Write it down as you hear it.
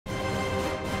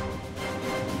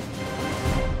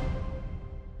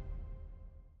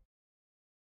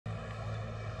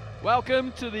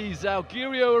Welcome to the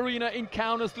Zalgiris Arena in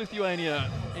Kaunas, Lithuania.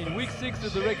 In week 6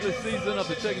 of the regular season of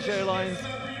the Turkish Airlines,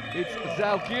 it's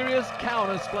Zalgiris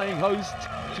Kaunas playing host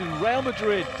to Real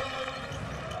Madrid.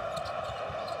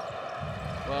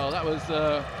 Well, that was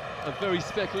a very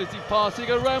speculative pass. Here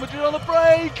goes Real Madrid on the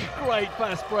break. Great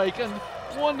fast break and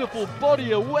wonderful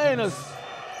body awareness.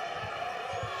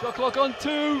 Shot clock on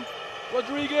 2.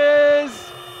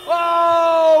 Rodriguez.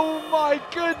 Oh my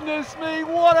goodness me,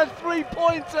 what a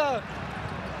three-pointer!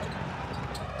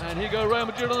 And here go Real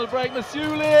Madrid on the break.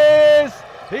 Masulis,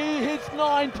 he hits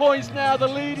 9 points now, the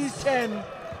lead is 10.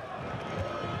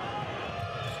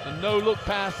 The no-look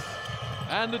pass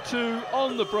and the 2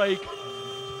 on the break.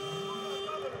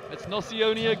 It's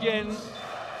Nocioni again,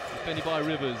 defended by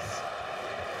Rivers.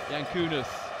 Kaunas.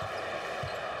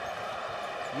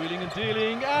 Wheeling and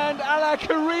dealing, and Ala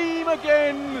Karim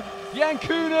again!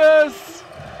 Kaunas!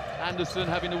 Anderson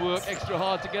having to work extra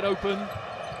hard to get open.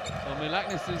 Well,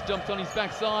 Milaknis has jumped on his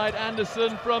backside.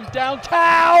 Anderson from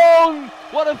downtown!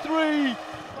 What a 3!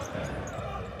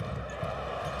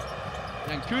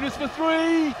 Kaunas for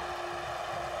 3!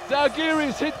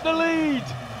 Zalgiris hit the lead!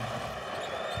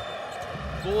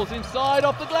 Ball's inside,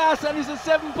 off the glass, and it's a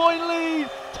 7-point lead!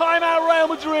 Timeout Real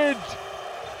Madrid!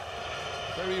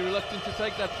 Very reluctant to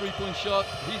take that 3-point shot.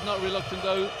 He's not reluctant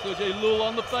though. Sergej Lul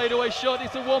on the fadeaway shot.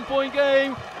 It's a 1-point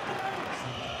game.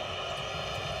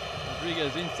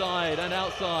 Rodriguez inside and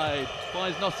outside.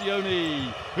 Finds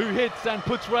Nocioni, who hits and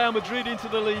puts Real Madrid into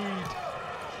the lead.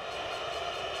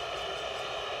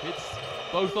 Hits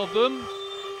both of them.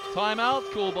 Timeout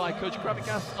called by Coach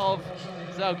Kravikas of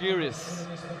Zalgiris.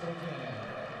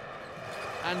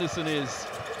 Anderson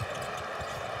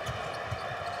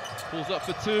pulls up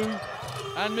for 2.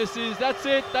 And misses. That's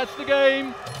it. That's the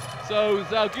game. So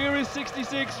Zalgiris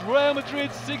 66, Real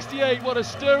Madrid 68. What a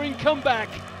stirring comeback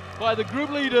by the group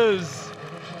leaders.